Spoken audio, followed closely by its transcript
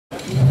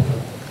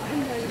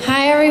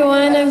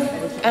everyone.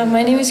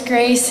 My name is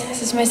Grace.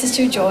 This is my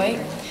sister Joye.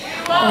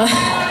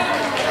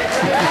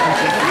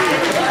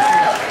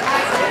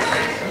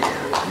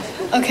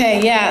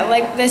 Okay, yeah,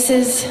 like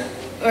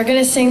we're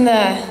gonna sing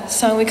the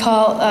song we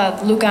call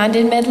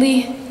Lugandan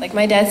Medley. Like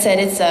my dad said,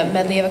 it's a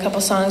medley of a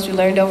couple songs we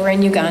learned over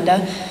in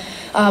Uganda.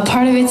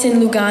 Part of it's in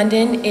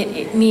Lugandan.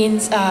 It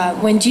means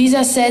when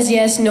Jesus says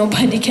yes,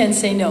 nobody can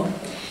say no.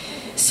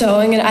 So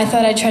I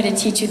thought I'd try to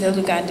teach you the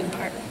Lugandan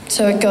part.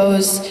 So it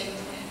goes,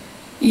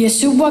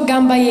 Yesubwa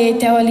gambaye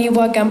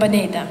tewaliwa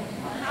gambaneda.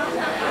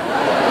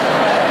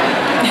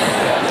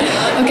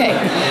 Okay,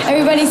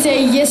 everybody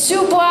say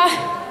Yesubwa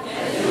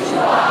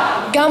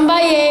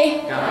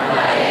gambaye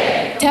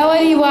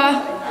tewaliwa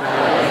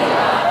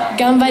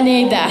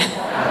gambaneda.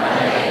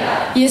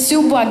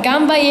 Yesubwa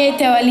gambaye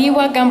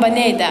tewaliwa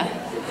gambaneda.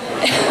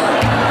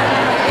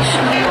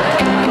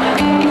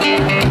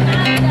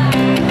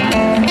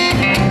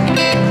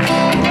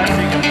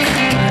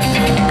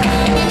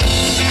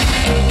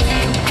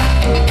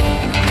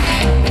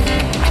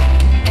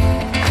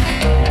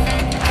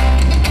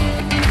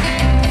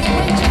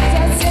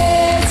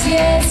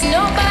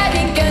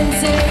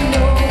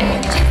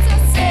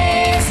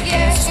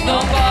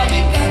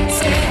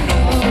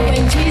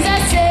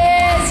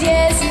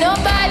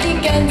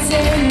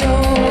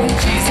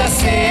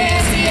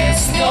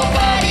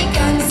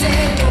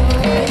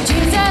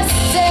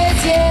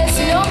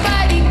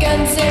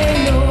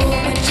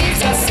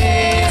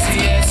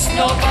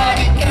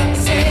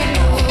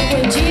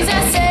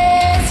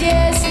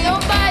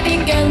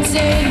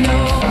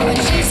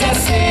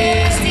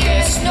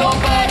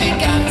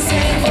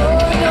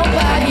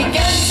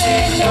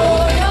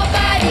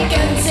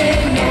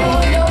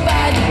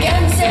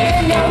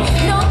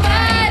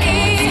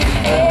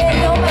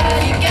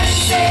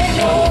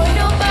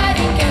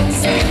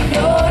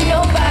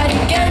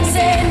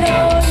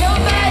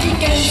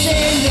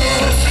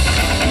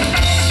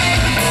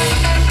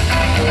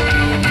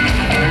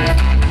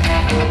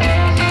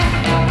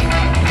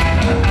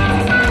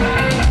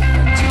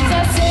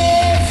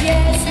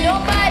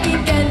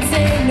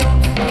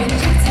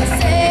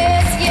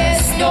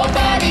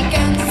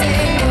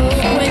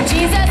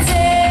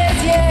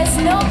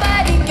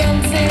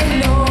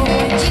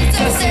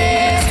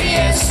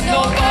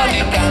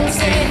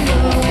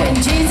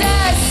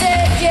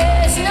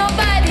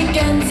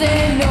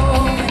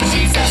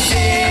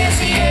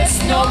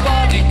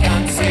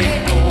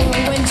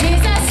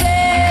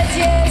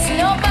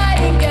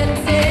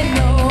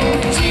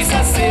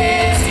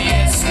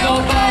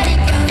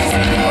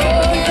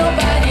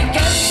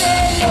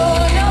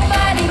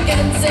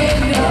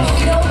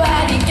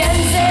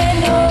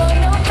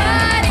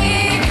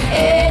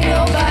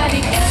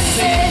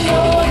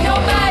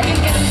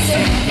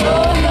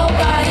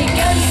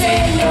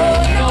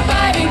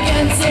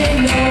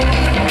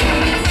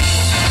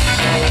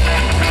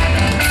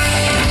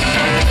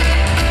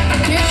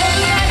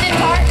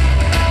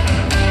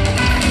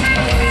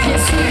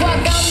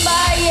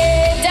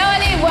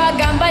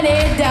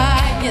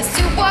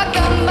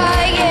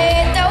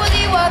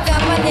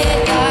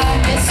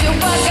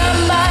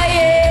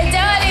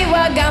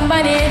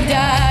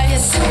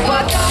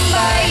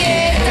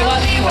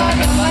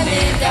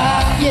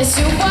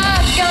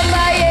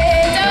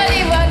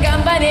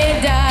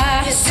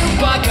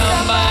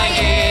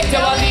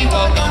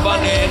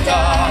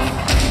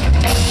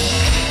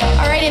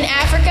 Alright, in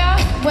Africa,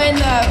 when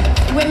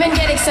the women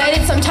get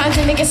excited, sometimes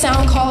they make a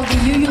sound called the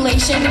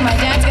ululation, and my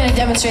dad's going to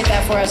demonstrate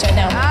that for us right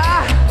now.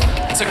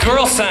 It's a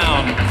girl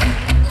sound.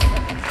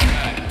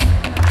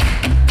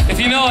 If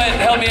you know it,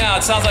 help me out.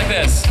 It sounds like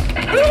this.